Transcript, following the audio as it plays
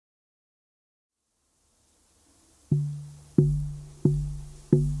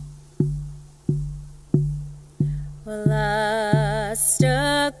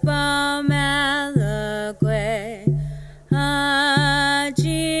Wolastoq Malagwe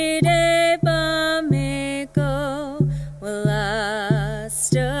Ajide Bamiko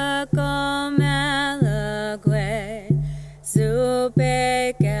Wolastoq Malagwe Zupe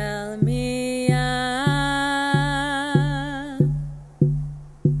Kalmia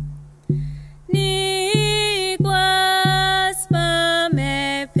Niguas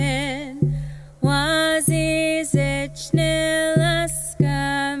Bamepin Wazizich Nil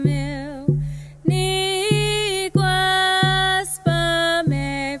Askamil Niguas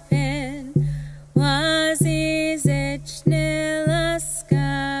Bamepin Wazizich Nil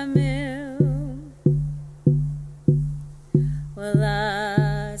Askamil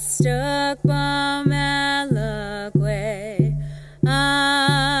Wolastoq Malagwe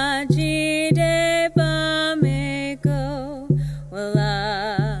Ajide Bamiko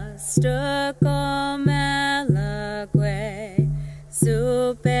Wolastoq Malagwe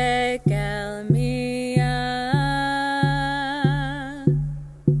Zupe Kalmia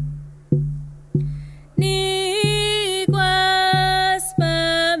Niguas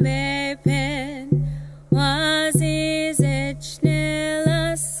Bamepin Wazizich Nil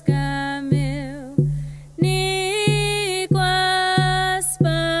Askamil Niguas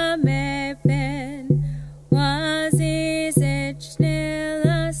Bamepin Wazizich Nil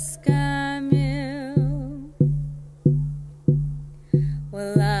Askamil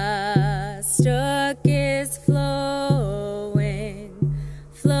Wolastoq is flowing,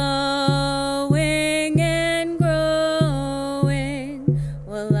 flowing and growing.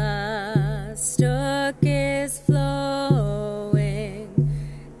 Wolastoq is flowing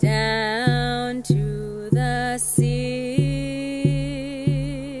down to the sea.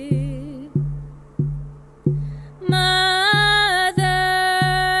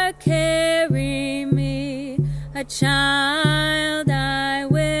 Mother, carry me, a child I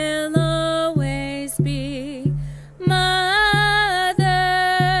will always be. Mother,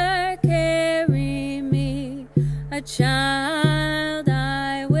 carry me, a child